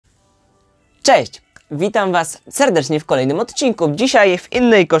Cześć! Witam Was serdecznie w kolejnym odcinku. Dzisiaj w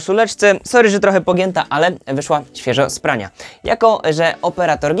innej koszuleczce. Sorry, że trochę pogięta, ale wyszła świeżo z prania. Jako że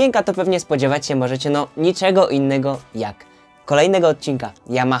operator gienka, to pewnie spodziewać się możecie niczego innego jak kolejnego odcinka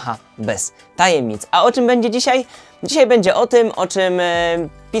Yamaha bez tajemnic. A o czym będzie dzisiaj? Dzisiaj będzie o tym, o czym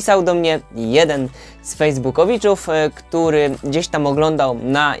pisał do mnie jeden z facebookowiczów, który gdzieś tam oglądał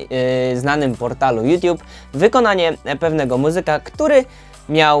na znanym portalu YouTube wykonanie pewnego muzyka, który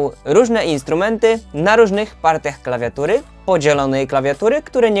miał różne instrumenty na różnych partiach klawiatury, podzielonej klawiatury,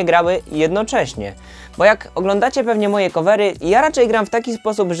 które nie grały jednocześnie. Bo jak oglądacie pewnie moje covery, ja raczej gram w taki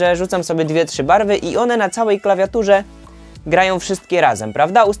sposób, że rzucam sobie 2-3 barwy i one na całej klawiaturze grają wszystkie razem,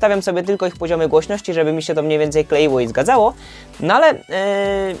 prawda? Ustawiam sobie tylko ich poziomy głośności, żeby mi się to mniej więcej kleiło i zgadzało. No ale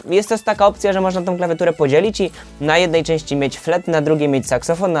jest też taka opcja, że można tą klawiaturę podzielić i na jednej części mieć flet, na drugiej mieć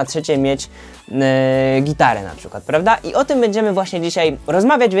saksofon, na trzeciej mieć gitarę na przykład, prawda? I o tym będziemy właśnie dzisiaj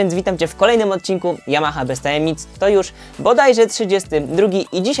rozmawiać, więc witam Cię w kolejnym odcinku Yamaha bez tajemnic. To już bodajże 32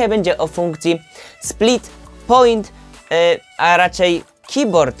 i dzisiaj będzie o funkcji split point, a raczej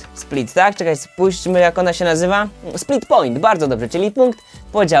keyboard split, tak? Czekaj, spójrzmy jak ona się nazywa. Split point, bardzo dobrze, czyli punkt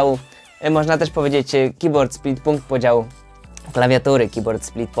podziału. Można też powiedzieć keyboard split, punkt podziału klawiatury, keyboard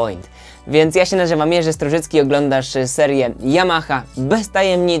split point. Więc ja się nazywam Jerzy Strużycki, oglądasz serię Yamaha bez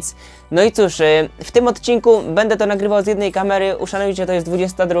tajemnic. No i cóż, w tym odcinku będę to nagrywał z jednej kamery, uszanujcie, to jest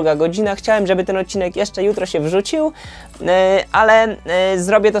 22 godzina. Chciałem, żeby ten odcinek jeszcze jutro się wrzucił, ale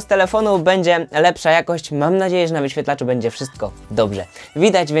zrobię to z telefonu, będzie lepsza jakość. Mam nadzieję, że na wyświetlaczu będzie wszystko dobrze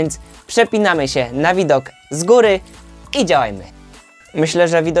widać, więc przepinamy się na widok z góry i działajmy. Myślę,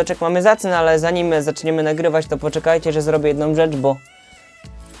 że widoczek mamy zacny, ale zanim zaczniemy nagrywać, to poczekajcie, że zrobię jedną rzecz, bo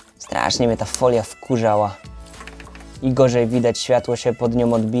strasznie mnie ta folia wkurzała. I gorzej widać, światło się pod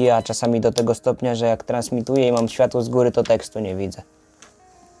nią odbija, a czasami do tego stopnia, że jak transmituję i mam światło z góry, to tekstu nie widzę.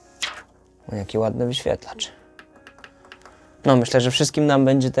 O, jaki ładny wyświetlacz. No, myślę, że wszystkim nam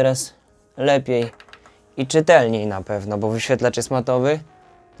będzie teraz lepiej i czytelniej na pewno, bo wyświetlacz jest matowy.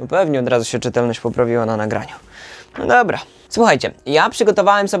 No pewnie od razu się czytelność poprawiła na nagraniu. No dobra. Słuchajcie, ja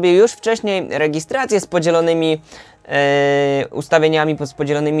przygotowałem sobie już wcześniej rejestrację z podzielonymi ustawieniami, z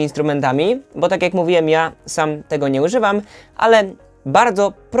podzielonymi instrumentami, bo tak jak mówiłem, ja sam tego nie używam, ale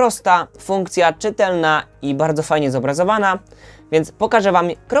bardzo prosta funkcja, czytelna i bardzo fajnie zobrazowana, więc pokażę Wam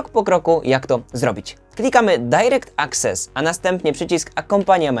krok po kroku, jak to zrobić. Klikamy Direct Access, a następnie przycisk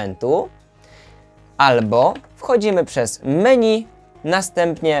akompaniamentu, albo wchodzimy przez menu,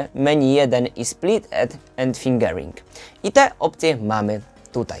 następnie menu 1 i Split and Fingering. I te opcje mamy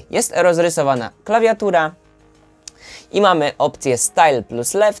tutaj. Jest rozrysowana klawiatura i mamy opcję Style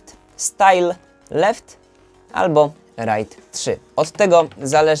plus Left, Style Left albo Right 3. Od tego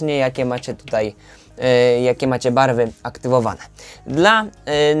zależnie jakie macie tutaj, jakie macie barwy aktywowane. Dla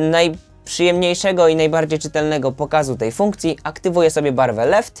najprzyjemniejszego i najbardziej czytelnego pokazu tej funkcji aktywuję sobie barwę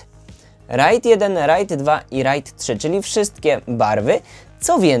Left, Right 1, Right 2 i Right 3, czyli wszystkie barwy.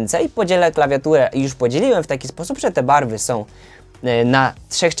 Co więcej, podzielę klawiaturę, już podzieliłem w taki sposób, że te barwy są na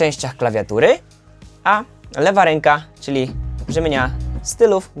 3 częściach klawiatury, a lewa ręka, czyli brzmienia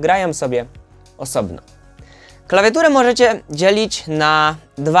stylów, grają sobie osobno. Klawiaturę możecie dzielić na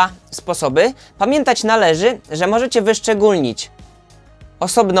 2 sposoby. Pamiętać należy, że możecie wyszczególnić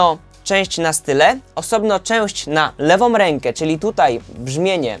osobno część na style, osobno część na lewą rękę, czyli tutaj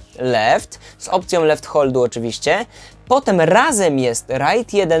brzmienie left, z opcją left holdu oczywiście. Potem razem jest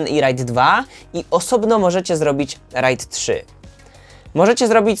right 1 i right 2 i osobno możecie zrobić right 3. Możecie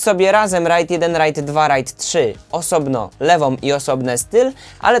zrobić sobie razem right 1, right 2, right 3, osobno lewą i osobny styl,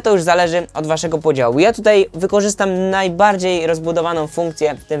 ale to już zależy od Waszego podziału. Ja tutaj wykorzystam najbardziej rozbudowaną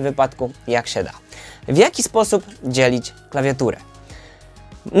funkcję w tym wypadku, jak się da. W jaki sposób dzielić klawiaturę?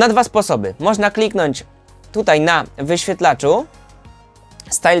 Na 2 sposoby. Można kliknąć tutaj na wyświetlaczu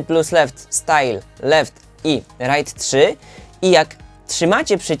Style plus Left, Style Left i Right 3 i jak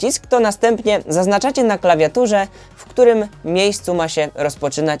trzymacie przycisk, to następnie zaznaczacie na klawiaturze, w którym miejscu ma się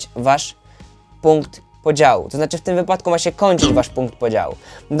rozpoczynać Wasz punkt podziału. To znaczy w tym wypadku ma się kończyć Wasz punkt podziału.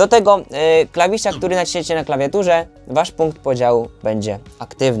 Do tego klawisza, który naciśniecie na klawiaturze, Wasz punkt podziału będzie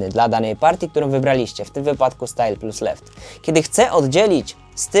aktywny dla danej partii, którą wybraliście. W tym wypadku Style plus Left. Kiedy chcę oddzielić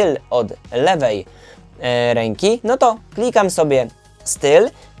styl od lewej ręki, no to klikam sobie styl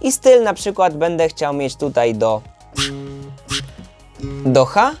i styl na przykład będę chciał mieć tutaj do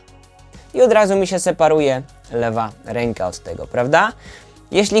H i od razu mi się separuje lewa ręka od tego, prawda?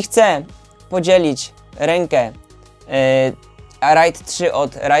 Jeśli chcę podzielić rękę right 3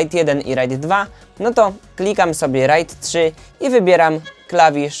 od right 1 i right 2, no to klikam sobie right 3 i wybieram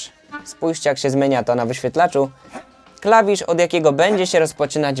klawisz. Spójrzcie, jak się zmienia to na wyświetlaczu. klawisz, od jakiego będzie się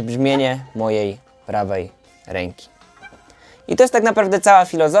rozpoczynać brzmienie mojej prawej ręki. I to jest tak naprawdę cała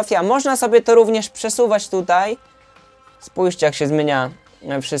filozofia. Można sobie to również przesuwać tutaj. Spójrzcie, jak się zmienia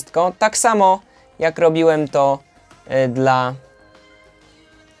wszystko. Tak samo jak robiłem to dla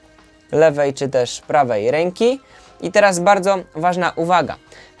lewej czy też prawej ręki. I teraz bardzo ważna uwaga.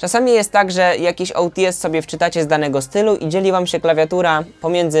 Czasami jest tak, że jakiś OTS sobie wczytacie z danego stylu i dzieli wam się klawiatura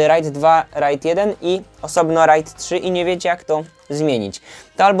pomiędzy RAID 2, RAID 1 i osobno RAID 3 i nie wiecie, jak to zmienić.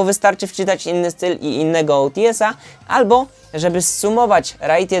 To albo wystarczy wczytać inny styl i innego OTS-a, albo żeby zsumować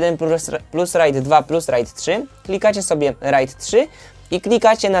RAID 1 plus RAID 2 plus RAID 3, klikacie sobie RAID 3 i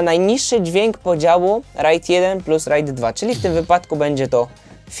klikacie na najniższy dźwięk podziału RAID 1 plus RAID 2, czyli w tym wypadku będzie to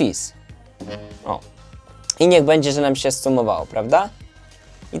fizz. O. I niech będzie, że nam się zsumowało, prawda?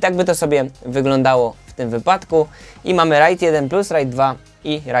 I tak by to sobie wyglądało w tym wypadku. I mamy RAID 1 plus RAID 2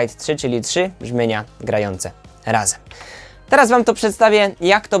 i RAID 3, czyli 3 brzmienia grające razem. Teraz wam to przedstawię,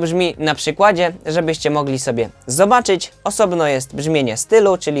 jak to brzmi na przykładzie, żebyście mogli sobie zobaczyć. Osobno jest brzmienie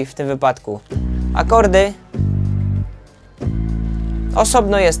stylu, czyli w tym wypadku akordy.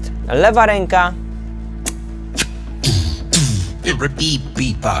 Osobno jest lewa ręka.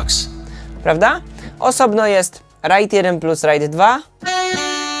 Beatbox. Prawda? Osobno jest RAID 1 plus RAID 2.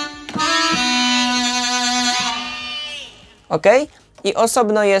 OK? I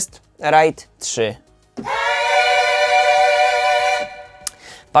osobno jest RAID 3.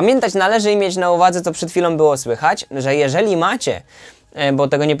 Pamiętać należy i mieć na uwadze, co przed chwilą było słychać, że jeżeli macie, bo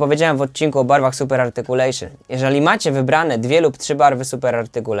tego nie powiedziałem w odcinku o barwach Super Articulation, jeżeli macie wybrane 2 lub 3 barwy Super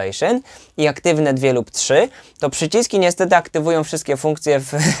Articulation i aktywne 2 lub 3, to przyciski niestety aktywują wszystkie funkcje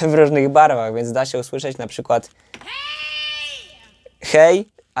w różnych barwach, więc da się usłyszeć na przykład hej,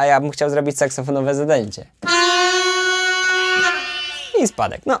 a ja bym chciał zrobić saksofonowe zadęcie. I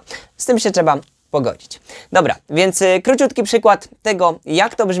spadek. No, z tym się trzeba pogodzić. Dobra, więc króciutki przykład tego,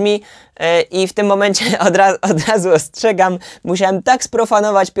 jak to brzmi i w tym momencie od razu ostrzegam, musiałem tak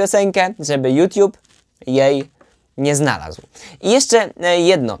sprofanować piosenkę, żeby YouTube jej nie znalazł. I jeszcze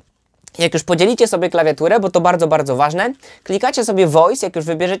jedno. Jak już podzielicie sobie klawiaturę, bo to bardzo, bardzo ważne, klikacie sobie Voice, jak już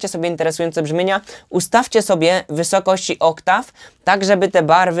wybierzecie sobie interesujące brzmienia, ustawcie sobie wysokości oktaw, tak żeby te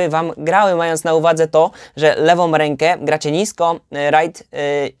barwy wam grały, mając na uwadze to, że lewą rękę gracie nisko, RAID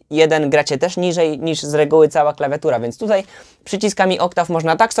 1 gracie też niżej niż z reguły cała klawiatura, więc tutaj przyciskami oktaw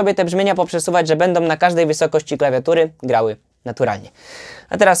można tak sobie te brzmienia poprzesuwać, że będą na każdej wysokości klawiatury grały naturalnie.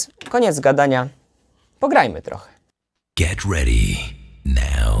 A teraz koniec gadania, pograjmy trochę. Get ready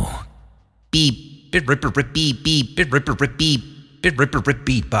now. Beep, beep, beep, beep, beep, beep, beep, beep, beep, beep, beep,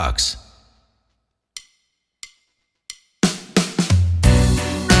 beatbox.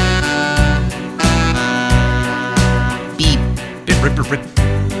 Beep, beep, beep, beep,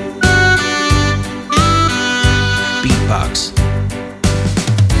 beatbox.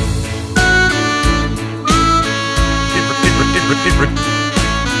 Beep, beep, beep, beep, beep, beep,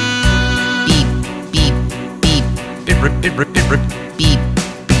 beep, beep, beep, beep, beep, beep,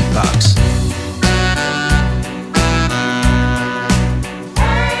 beatbox.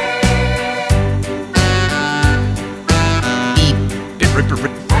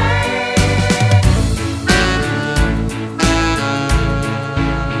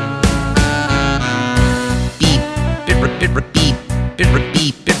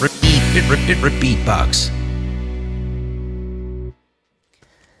 Beatbox.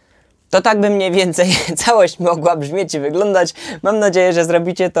 To tak by mniej więcej całość mogła brzmieć i wyglądać. Mam nadzieję, że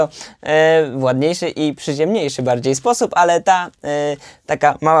zrobicie to w ładniejszy i przyziemniejszy bardziej sposób, ale ta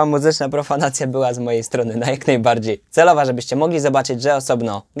taka mała muzyczna profanacja była z mojej strony jak najbardziej celowa, żebyście mogli zobaczyć, że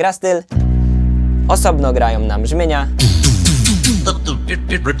osobno gra styl, osobno grają nam brzmienia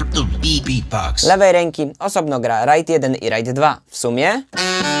lewej ręki, osobno gra RAID 1 i RAID 2 w sumie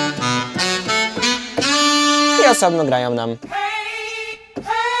i osobno grają nam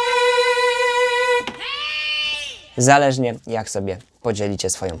zależnie jak sobie podzielicie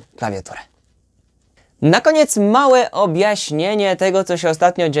swoją klawiaturę. Na koniec małe objaśnienie tego, co się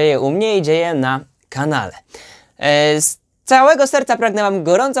ostatnio dzieje u mnie i dzieje na kanale. Z całego serca pragnę wam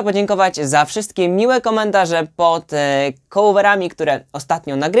gorąco podziękować za wszystkie miłe komentarze pod coverami, które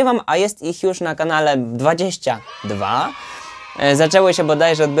ostatnio nagrywam, a jest ich już na kanale 22. Zaczęły się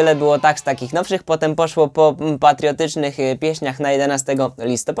bodajże od byle było tak z takich nowszych, potem poszło po patriotycznych pieśniach na 11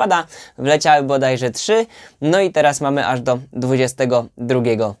 listopada, wleciały bodajże 3, no i teraz mamy aż do 22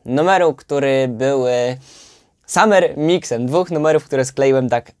 numeru, który był summer mixem, 2 numerów, które skleiłem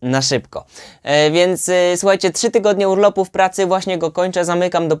tak na szybko. Więc słuchajcie, 3 tygodnie urlopu w pracy, właśnie go kończę,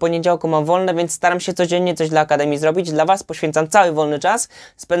 zamykam, do poniedziałku mam wolne, więc staram się codziennie coś dla Akademii zrobić. Dla Was poświęcam cały wolny czas,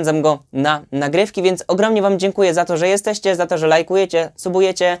 spędzam go na nagrywki, więc ogromnie Wam dziękuję za to, że jesteście, za to, że lajkujecie,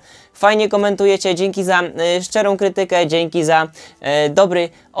 subujecie, fajnie komentujecie, dzięki za szczerą krytykę, dzięki za dobry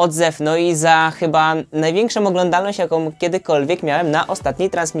odzew, no i za chyba największą oglądalność, jaką kiedykolwiek miałem na ostatniej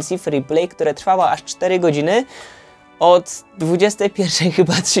transmisji Freeplay, która trwała aż 4 godziny. Od 21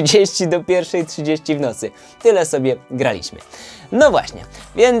 chyba 30 do 1:30 w nocy. Tyle sobie graliśmy. No właśnie,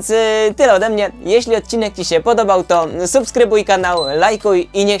 więc tyle ode mnie. Jeśli odcinek Ci się podobał, to subskrybuj kanał, lajkuj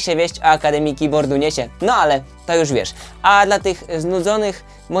i niech się wieść o Akademii Keyboardu niesie. No ale to już wiesz. A dla tych znudzonych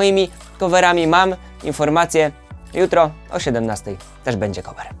moimi coverami mam informację, jutro o 17 też będzie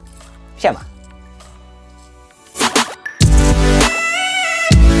cover. Siema!